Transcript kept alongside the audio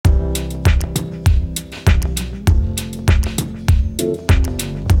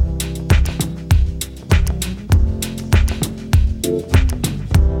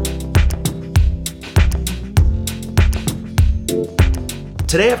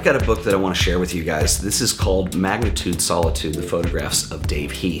Today I've got a book that I want to share with you guys. This is called Magnitude, Solitude, The Photographs of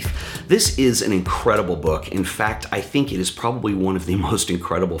Dave Heath. This is an incredible book. In fact, I think it is probably one of the most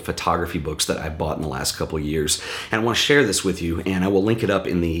incredible photography books that I've bought in the last couple of years. And I want to share this with you, and I will link it up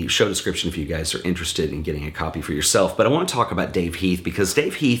in the show description if you guys are interested in getting a copy for yourself. But I want to talk about Dave Heath because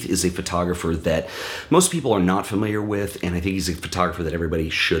Dave Heath is a photographer that most people are not familiar with, and I think he's a photographer that everybody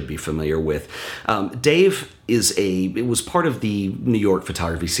should be familiar with. Dave was part of the New York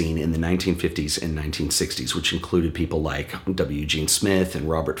photography scene in the 1950s and 1960s, which included people like W. Eugene Smith and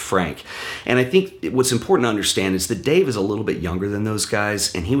Robert Frank. And I think what's important to understand is that Dave is a little bit younger than those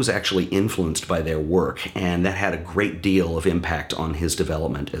guys, and he was actually influenced by their work, and that had a great deal of impact on his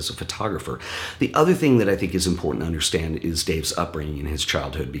development as a photographer. The other thing that I think is important to understand is Dave's upbringing in his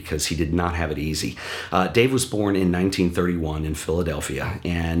childhood, because he did not have it easy. Dave was born in 1931 in Philadelphia,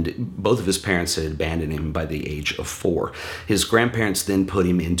 and both of his parents had abandoned him by the age of 4. His grandparents then put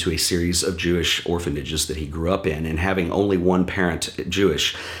him into a series of Jewish orphanages that he grew up in, and having only one parent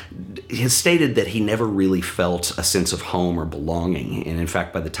Jewish, has stated that he never really felt a sense of home or belonging. And in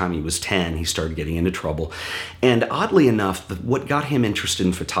fact, by the time he was 10, he started getting into trouble. And oddly enough, what got him interested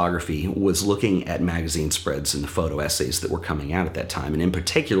in photography was looking at magazine spreads and the photo essays that were coming out at that time. And in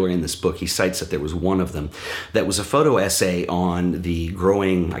particular, in this book, he cites that there was one of them that was a photo essay on the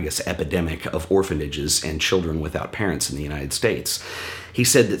growing, epidemic of orphanages and children without parents in the United States. He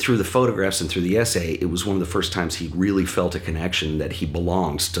said that through the photographs and through the essay, it was one of the first times he really felt a connection that he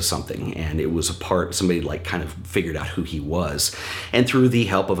belonged to something, and it was somebody kind of figured out who he was. And through the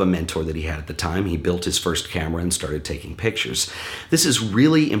help of a mentor that he had at the time, he built his first camera and started taking pictures. This is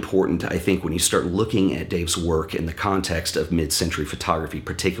really important, I think, when you start looking at Dave's work in the context of mid-century photography,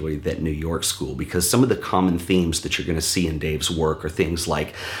 particularly that New York school, because some of the common themes that you're going to see in Dave's work are things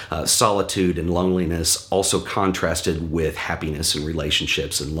like solitude and loneliness, also contrasted with happiness and relationships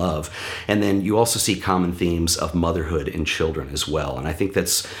and love. And then you also see common themes of motherhood and children as well. And I think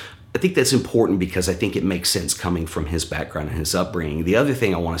that's important because I think it makes sense coming from his background and his upbringing. The other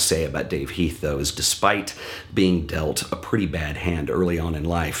thing I want to say about Dave Heath, though, is despite being dealt a pretty bad hand early on in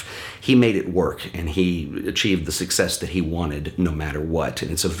life, he made it work, and he achieved the success that he wanted no matter what.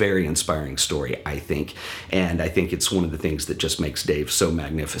 And it's a very inspiring story, I think. And I think it's one of the things that just makes Dave so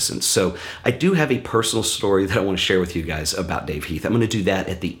magnificent. So I do have a personal story that I want to share with you guys about Dave Heath. I'm going to do that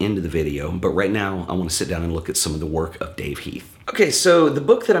at the end of the video, but right now I want to sit down and look at some of the work of Dave Heath. Okay, so the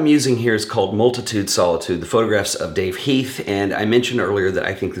book that I'm using here is called Magnitude, Solitude, The Photographs of Dave Heath, and I mentioned earlier that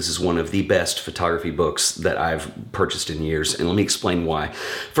I think this is one of the best photography books that I've purchased in years, and let me explain why.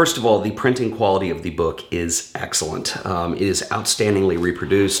 First of all, the printing quality of the book is excellent. It is outstandingly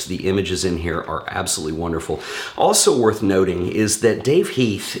reproduced. The images in here are absolutely wonderful. Also worth noting is that Dave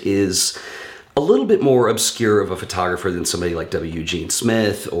Heath is a little bit more obscure of a photographer than somebody like W. Eugene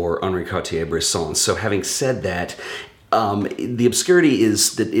Smith or Henri Cartier-Bresson. So having said that, the obscurity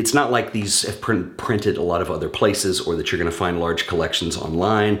is that it's not like these have printed a lot of other places or that you're going to find large collections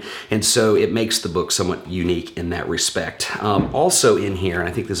online, and so it makes the book somewhat unique in that respect. Also in here, and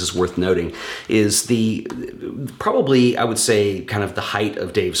I think this is worth noting, is probably I would say kind of the height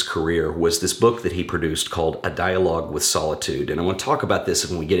of Dave's career was this book that he produced called A Dialogue with Solitude, and I want to talk about this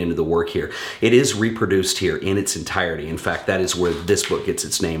when we get into the work here. It is reproduced here in its entirety. In fact, that is where this book gets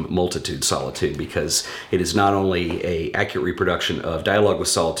its name, Magnitude, Solitude, because it is not only a accurate reproduction of Dialogue with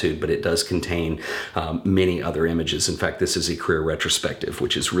Solitude, but it does contain many other images. In fact, this is a career retrospective,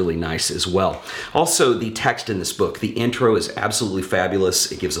 which is really nice as well. Also, the text in this book, the intro is absolutely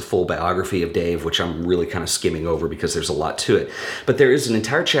fabulous. It gives a full biography of Dave, which I'm really kind of skimming over because there's a lot to it. But there is an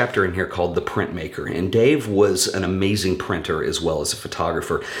entire chapter in here called The Printmaker, and Dave was an amazing printer as well as a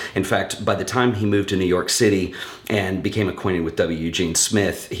photographer. In fact, by the time he moved to New York City and became acquainted with W. Eugene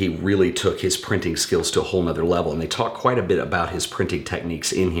Smith, he really took his printing skills to a whole nother level, and they talk quite a bit about his printing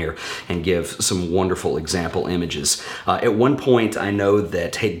techniques in here and give some wonderful example images. At one point, I know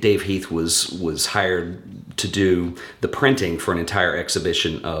that Dave Heath was hired to do the printing for an entire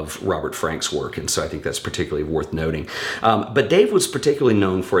exhibition of Robert Frank's work, and so I think that's particularly worth noting. But Dave was particularly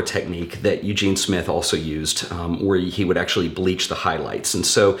known for a technique that Eugene Smith also used, where he would actually bleach the highlights. And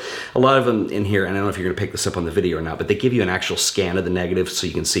so a lot of them in here, and I don't know if you're going to pick this up on the video or not, but they give you an actual scan of the negative so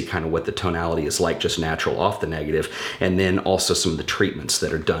you can see kind of what the tonality is like, just natural off the negative, and then also some of the treatments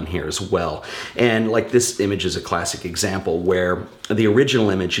that are done here as well. And like this image is a classic example where the original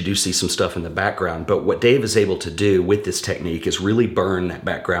image, you do see some stuff in the background, but what Dave Dave is able to do with this technique is really burn that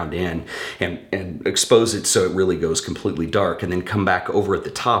background in and expose it so it really goes completely dark, and then come back over at the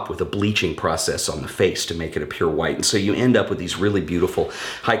top with a bleaching process on the face to make it a pure white. And so you end up with these really beautiful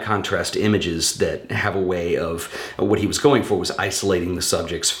high contrast images that have a way of, what he was going for was isolating the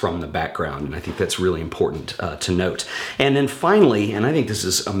subjects from the background. And I think that's really important to note. And then finally, and I think this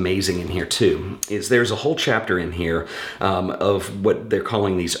is amazing in here too, is there's a whole chapter in here of what they're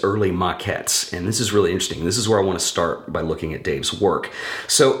calling these early maquettes. And this is really interesting. This is where I want to start by looking at Dave's work.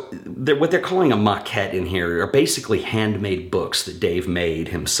 So what they're calling a maquette in here are basically handmade books that Dave made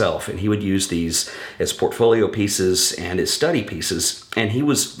himself. And he would use these as portfolio pieces and as study pieces. And he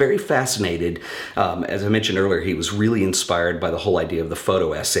was very fascinated. As I mentioned earlier, he was really inspired by the whole idea of the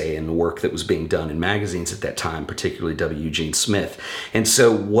photo essay and the work that was being done in magazines at that time, particularly W. Eugene Smith. And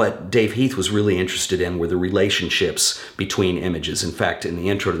so what Dave Heath was really interested in were the relationships between images. In fact, in the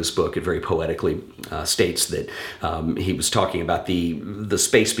intro to this book, it very poetically states that he was talking about the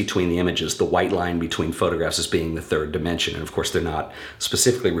space between the images, the white line between photographs as being the third dimension. And of course, they're not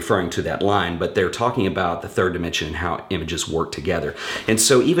specifically referring to that line, but they're talking about the third dimension and how images work together. And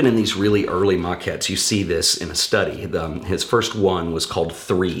so even in these really early maquettes, you see this in a study. His first one was called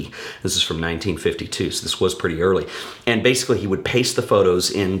 3. This is from 1952, so this was pretty early. And basically, he would paste the photos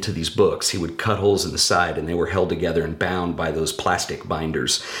into these books. He would cut holes in the side, and they were held together and bound by those plastic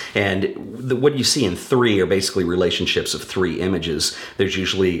binders. And what you see in 3 are basically relationships of 3 images. There's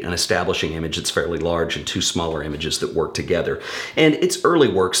usually an establishing image that's fairly large and 2 smaller images that work together. And it's early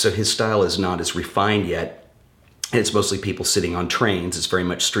work, so his style is not as refined yet. It's mostly people sitting on trains. It's very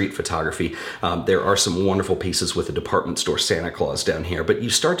much street photography. There are some wonderful pieces with a department store Santa Claus down here, but you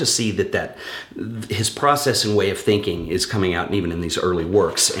start to see that his process and way of thinking is coming out even in these early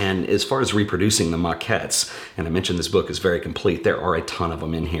works. And as far as reproducing the maquettes, and I mentioned this book is very complete, there are a ton of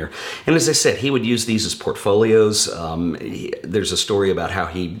them in here. And as I said, he would use these as portfolios. There's a story about how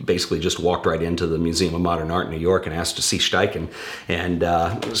he basically just walked right into the Museum of Modern Art in New York and asked to see Steichen. And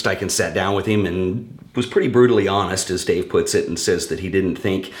Steichen sat down with him and was pretty brutally honest, as Dave puts it, and says that he didn't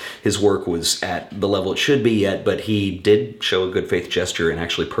think his work was at the level it should be yet, but he did show a good faith gesture and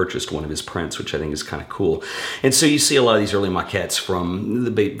actually purchased one of his prints, which I think is kind of cool. And so you see a lot of these early maquettes from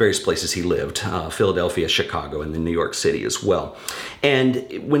the various places he lived, Philadelphia, Chicago, and then New York City as well. And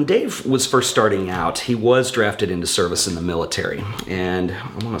when Dave was first starting out, he was drafted into service in the military. And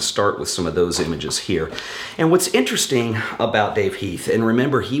I want to start with some of those images here. And what's interesting about Dave Heath, and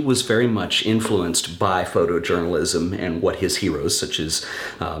remember, he was very much influenced by photojournalism and what his heroes, such as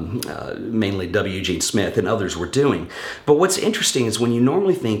mainly W. Eugene Smith and others, were doing. But what's interesting is when you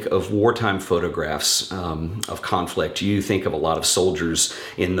normally think of wartime photographs of conflict, you think of a lot of soldiers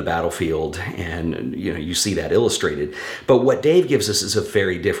in the battlefield, and you see that illustrated. But what Dave gives us is a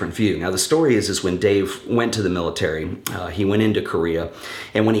very different view. Now, the story is when Dave went to the military, he went into Korea,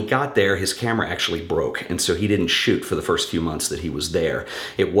 and when he got there, his camera actually broke, and so he didn't shoot for the first few months that he was there.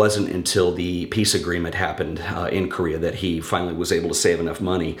 It wasn't until the peace agreement happened in Korea that he finally was able to save enough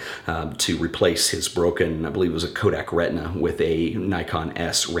money to replace his broken, I believe it was a Kodak Retina, with a Nikon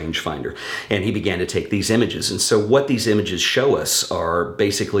S rangefinder. And he began to take these images. And so what these images show us are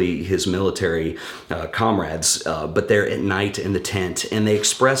basically his military comrades, but they're at night in the tent, and they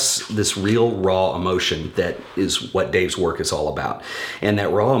express this real raw emotion that is what Dave's work is all about. And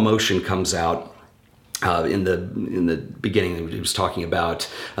that raw emotion comes out in the beginning. He was talking about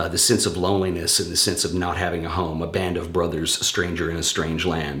the sense of loneliness and the sense of not having a home, a band of brothers, a stranger in a strange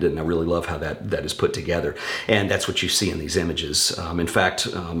land. And I really love how that is put together. And that's what you see in these images. In fact,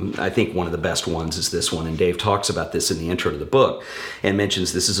 I think one of the best ones is this one. And Dave talks about this in the intro to the book and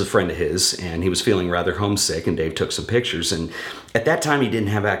mentions this is a friend of his, and he was feeling rather homesick, and Dave took some pictures. And at that time, he didn't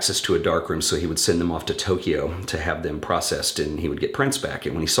have access to a darkroom, so he would send them off to Tokyo to have them processed, and he would get prints back.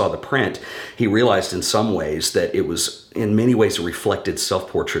 And when he saw the print, he realized in some ways that it was in many ways a reflected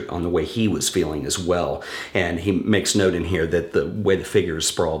self-portrait on the way he was feeling as well. And he makes note in here that the way the figure is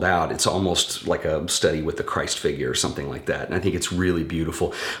sprawled out, it's almost like a study with the Christ figure or something like that. And I think it's really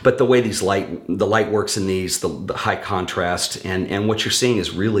beautiful. But the way the light works in these, the high contrast, and what you're seeing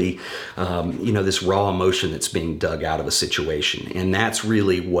is really, this raw emotion that's being dug out of a situation. And that's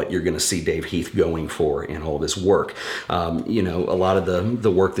really what you're going to see Dave Heath going for in all of his work. A lot of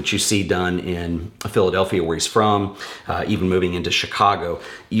the work that you see done in Philadelphia, where he's from, even moving into Chicago,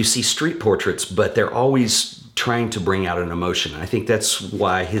 you see street portraits, but they're always trying to bring out an emotion. And I think that's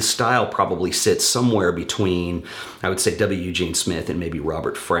why his style probably sits somewhere between, I would say, W. Eugene Smith and maybe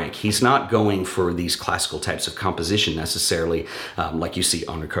Robert Frank. He's not going for these classical types of composition necessarily, like you see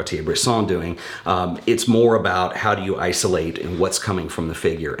Henri Cartier-Bresson doing. It's more about how do you isolate and what's coming from the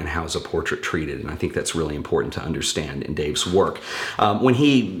figure and how is a portrait treated. And I think that's really important to understand in Dave's work. When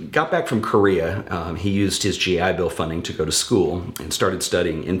he got back from Korea, he used his GI Bill funding to go to school and started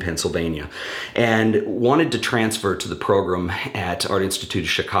studying in Pennsylvania, and wanted to transfer to the program at Art Institute of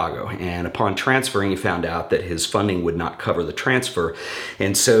Chicago. And upon transferring, he found out that his funding would not cover the transfer.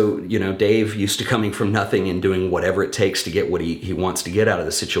 And so, Dave, used to coming from nothing and doing whatever it takes to get what he wants to get out of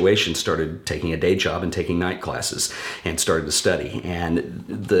the situation, started taking a day job and taking night classes and started to study. And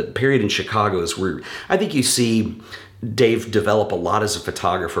the period in Chicago is where I think you see Dave develop a lot as a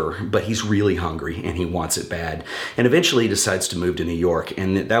photographer, but he's really hungry and he wants it bad. And eventually he decides to move to New York.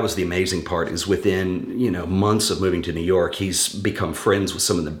 And that was the amazing part, is within, months of moving to New York, he's become friends with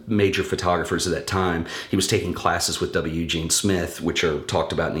some of the major photographers of that time. He was taking classes with W. Eugene Smith, which are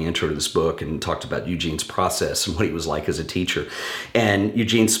talked about in the intro to this book, and talked about Eugene's process and what he was like as a teacher. And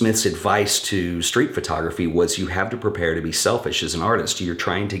Eugene Smith's advice to street photography was, you have to prepare to be selfish as an artist. You're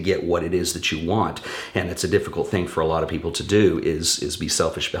trying to get what it is that you want. And it's a difficult thing for a lot of people to do, is be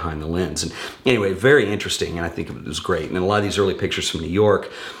selfish behind the lens. And anyway, very interesting, and I think it was great. And a lot of these early pictures from New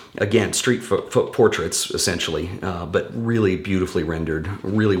York, again, street portraits essentially, but really beautifully rendered,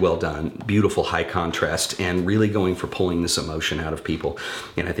 really well done, beautiful high contrast, and really going for pulling this emotion out of people.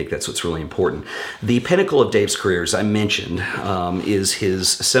 And I think that's what's really important. The pinnacle of Dave's career, as I mentioned, is his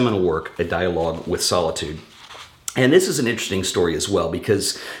seminal work, A Dialogue with Solitude. And this is an interesting story as well,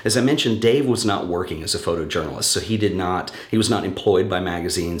 because, as I mentioned, Dave was not working as a photojournalist. So he was not employed by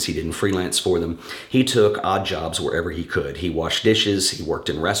magazines. He didn't freelance for them. He took odd jobs wherever he could. He washed dishes. He worked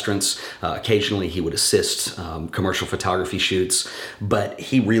in restaurants. Occasionally he would assist commercial photography shoots. But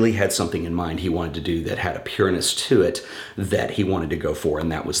he really had something in mind he wanted to do that had a pureness to it that he wanted to go for,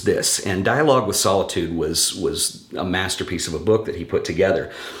 and that was this. And Dialogue with Solitude was a masterpiece of a book that he put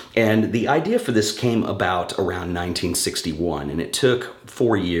together. And the idea for this came about around 1961, and it took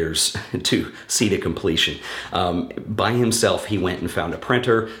 4 years to see to completion. By himself, he went and found a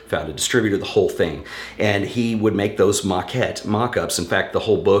printer, found a distributor, the whole thing. And he would make those mock-ups. In fact, the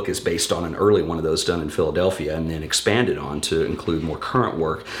whole book is based on an early one of those done in Philadelphia and then expanded on to include more current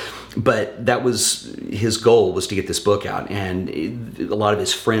work. But that was his goal, was to get this book out. And a lot of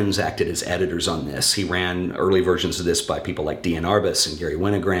his friends acted as editors on this. He ran early versions of this by people like Dean Arbus and Gary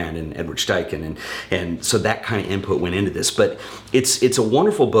Winogrand and Edward Steichen. And so that kind of input went into this. But it's a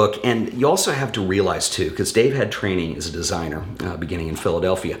wonderful book. And you also have to realize, too, because Dave had training as a designer beginning in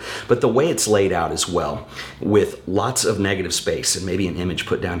Philadelphia, but the way it's laid out as well, with lots of negative space and maybe an image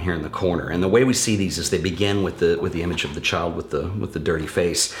put down here in the corner. And the way we see these is they begin with the image of the child with the dirty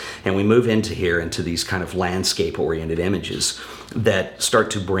face. And we move into these kind of landscape-oriented images that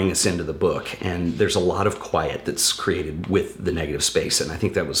start to bring us into the book. And there's a lot of quiet that's created with the negative space. And I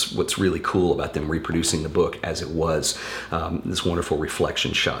think that was what's really cool about them reproducing the book as it was. This wonderful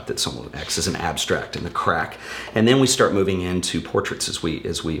reflection shot that someone acts as an abstract in the crack. And then we start moving into portraits as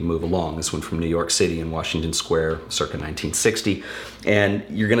we move along. This one from New York City in Washington Square, circa 1960. And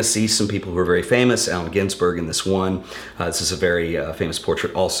you're going to see some people who are very famous. Allen Ginsberg in this one. This is a very famous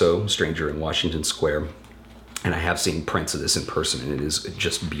portrait also, Stranger in Washington Square. And I have seen prints of this in person, and it is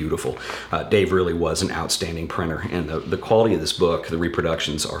just beautiful. Dave really was an outstanding printer, and the quality of this book, the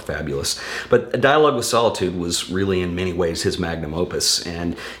reproductions, are fabulous. But A Dialogue with Solitude was really in many ways his magnum opus,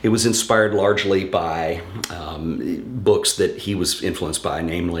 and it was inspired largely by books that he was influenced by,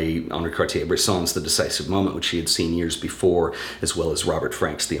 namely Henri Cartier-Bresson's The Decisive Moment, which he had seen years before, as well as Robert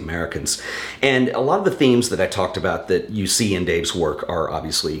Frank's The Americans. And a lot of the themes that I talked about that you see in Dave's work are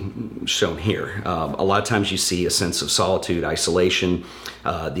obviously shown here. A lot of times you see a sense of solitude, isolation.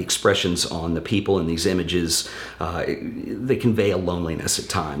 The expressions on the people in these images, they convey a loneliness at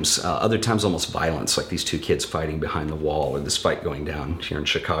times. Other times almost violence, like these two kids fighting behind the wall, or this fight going down here in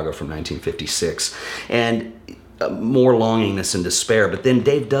Chicago from 1956. And more longingness and despair. But then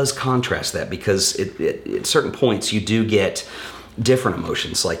Dave does contrast that, because at certain points you do get different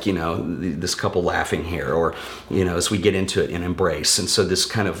emotions, like, this couple laughing here, or, as we get into it, an embrace. And so this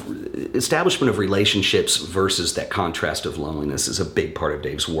kind of establishment of relationships versus that contrast of loneliness is a big part of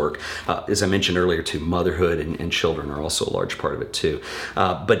Dave's work. As I mentioned earlier, too, motherhood and children are also a large part of it, too.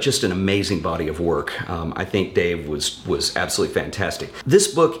 But just an amazing body of work. I think Dave was absolutely fantastic.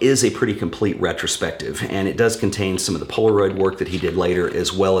 This book is a pretty complete retrospective, and it does contain some of the Polaroid work that he did later,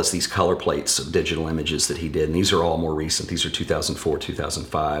 as well as these color plates of digital images that he did. And these are all more recent. These are 2000 2004,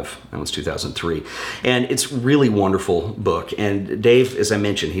 2005. That one's 2003. And it's really wonderful book. And Dave, as I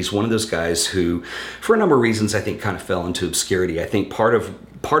mentioned, he's one of those guys who, for a number of reasons, I think kind of fell into obscurity. I think part of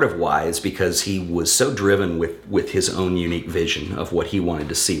why is because he was so driven with his own unique vision of what he wanted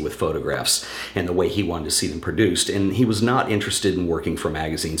to see with photographs and the way he wanted to see them produced. And he was not interested in working for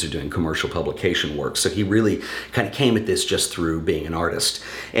magazines or doing commercial publication work. So he really kind of came at this just through being an artist.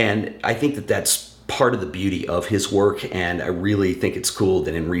 And I think that that's part of the beauty of his work, and I really think it's cool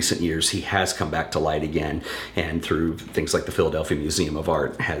that in recent years he has come back to light again, and through things like the Philadelphia Museum of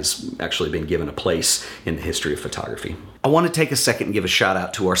Art has actually been given a place in the history of photography. I want to take a second and give a shout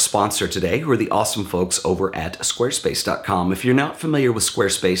out to our sponsor today, who are the awesome folks over at Squarespace.com. If you're not familiar with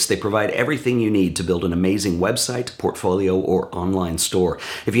Squarespace, they provide everything you need to build an amazing website, portfolio, or online store.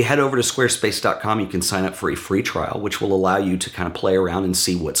 If you head over to Squarespace.com, you can sign up for a free trial, which will allow you to kind of play around and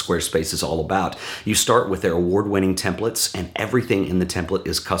see what Squarespace is all about. You start with their award-winning templates, and everything in the template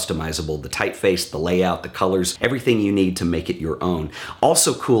is customizable. The typeface, the layout, the colors, everything you need to make it your own.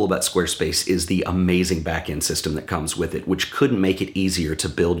 Also cool about Squarespace is the amazing back-end system that comes with it, which couldn't make it easier to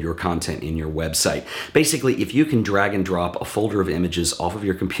build your content in your website. Basically, if you can drag and drop a folder of images off of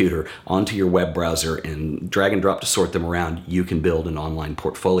your computer onto your web browser and drag and drop to sort them around, you can build an online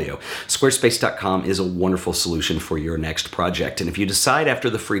portfolio. Squarespace.com is a wonderful solution for your next project. And if you decide after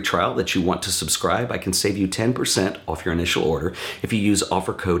the free trial that you want to subscribe, I can save you 10% off your initial order if you use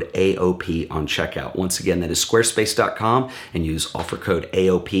offer code AOP on checkout. Once again, that is squarespace.com, and use offer code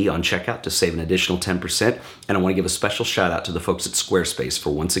AOP on checkout to save an additional 10%. And I want to give a special shout out to the folks at Squarespace for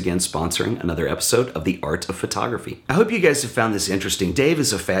once again sponsoring another episode of The Art of Photography. I hope you guys have found this interesting. Dave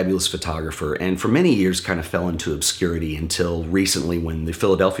is a fabulous photographer, and for many years kind of fell into obscurity until recently when the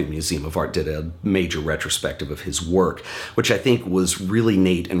Philadelphia Museum of Art did a major retrospective of his work, which I think was really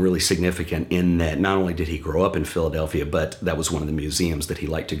neat and really significant in that not only did he grow up in Philadelphia, but that was one of the museums that he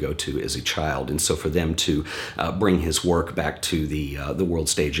liked to go to as a child. And so for them to bring his work back to the world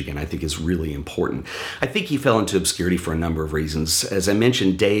stage again, I think is really important. I think he fell into obscurity for a number of reasons. As I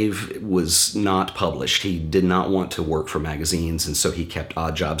mentioned, Dave was not published. He did not want to work for magazines, and so he kept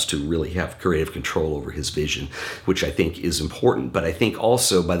odd jobs to really have creative control over his vision, which I think is important. But I think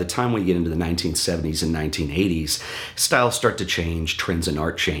also by the time we get into the 1970s and 1980s, styles start to change, trends in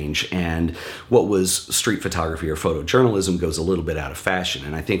art change, and what was street photography or photojournalism goes a little bit out of fashion.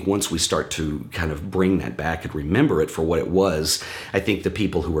 And I think once we start to kind of bring that back and remember it for what it was, I think the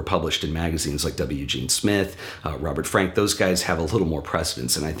people who were published in magazines like W. Gene Smith, Robert Frank, those guys have a little more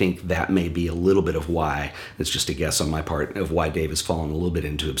precedence. And I think that may be a little bit of why, it's just a guess on my part, of why Dave has fallen a little bit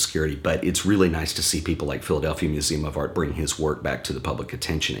into obscurity. But it's really nice to see people like Philadelphia Museum of Art bring his work back to the public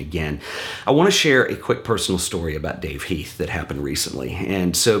attention again. I want to share a quick personal story about Dave Heath that happened recently.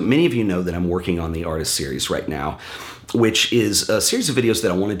 And so many of you know that I'm working on the Artist Series right now, which is a series of videos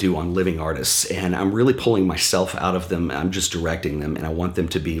that I want to do on living artists, and I'm really pulling myself out of them. I'm just directing them, and I want them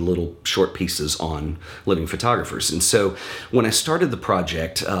to be little short pieces on living photographers. And so when I started the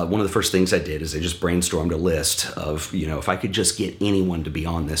project, one of the first things I did is I just brainstormed a list of, if I could just get anyone to be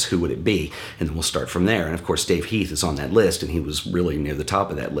on this, who would it be? And then we'll start from there. And of course, Dave Heath is on that list, and he was really near the top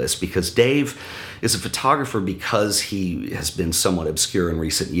of that list because Dave is a photographer. Because he has been somewhat obscure in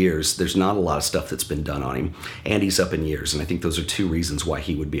recent years, there's not a lot of stuff that's been done on him, and he's up in years, and I think those are two reasons why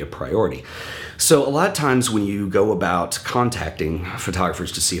he would be a priority. So a lot of times when you go about contacting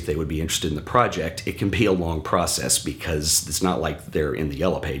photographers to see if they would be interested in the project, it can be a long process because it's not like they're in the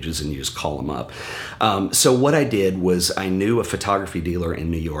yellow pages and you just call them up. So what I did was I knew a photography dealer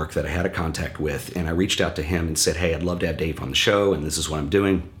in New York that I had a contact with, and I reached out to him and said, hey, I'd love to have Dave on the show, and this is what I'm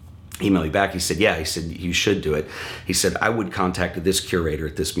doing. Emailed me back. He said, yeah. He said, you should do it. He said, I would contact this curator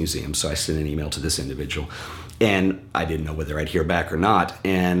at this museum. So I sent an email to this individual, and I didn't know whether I'd hear back or not.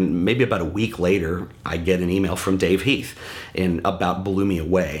 And maybe about a week later, I get an email from Dave Heath and about blew me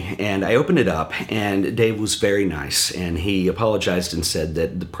away. And I opened it up, and Dave was very nice, and he apologized and said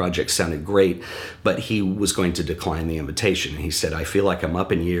that the project sounded great, but he was going to decline the invitation. He said, I feel like I'm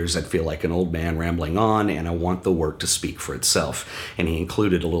up in years. I feel like an old man rambling on, and I want the work to speak for itself. And he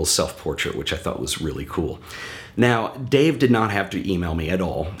included a little self-portrait, which I thought was really cool. Now, Dave did not have to email me at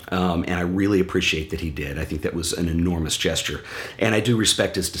all, and I really appreciate that he did. I think that was an enormous gesture, and I do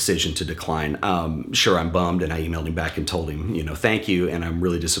respect his decision to decline. Sure, I'm bummed, and I emailed him back and told him, thank you, and I'm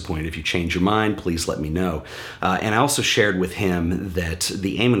really disappointed. If you change your mind, please let me know. And I also shared with him that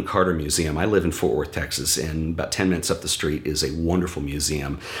the Amon Carter Museum, I live in Fort Worth, Texas, and about 10 minutes up the street is a wonderful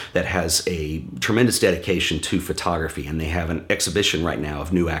museum that has a tremendous dedication to photography, and they have an exhibition right now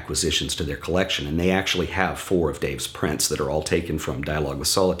of new acquisitions to their collection, and they actually have 4 4 of Dave's prints that are all taken from Dialogue with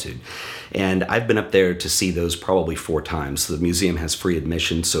Solitude. And I've been up there to see those probably 4 times. The museum has free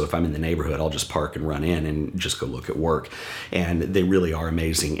admission, so if I'm in the neighborhood, I'll just park and run in and just go look at work. And they really are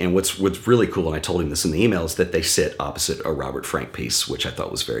amazing. And what's really cool, and I told him this in the email, is that they sit opposite a Robert Frank piece, which I thought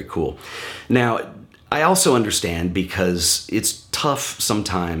was very cool. Now, I also understand, because it's tough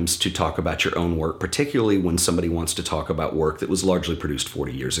sometimes to talk about your own work, particularly when somebody wants to talk about work that was largely produced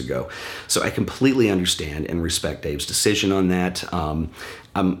 40 years ago. So I completely understand and respect Dave's decision on that.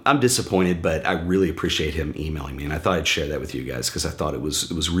 I'm disappointed, but I really appreciate him emailing me, and I thought I'd share that with you guys because I thought it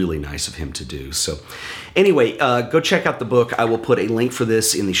was really nice of him to do. So anyway, go check out the book. I will put a link for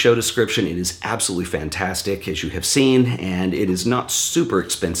this in the show description. It is absolutely fantastic, as you have seen, and it is not super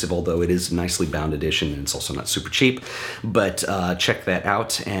expensive, although it is a nicely bound edition, and it's also not super cheap. But check that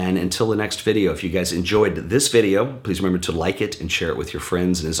out, and until the next video, if you guys enjoyed this video, please remember to like it and share it with your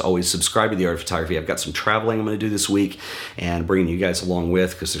friends, and as always, subscribe to The Art of Photography. I've got some traveling I'm going to do this week and bringing you guys along with,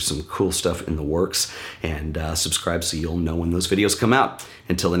 because there's some cool stuff in the works, and subscribe so you'll know when those videos come out.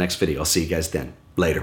 Until the next video, I'll see you guys then. Later.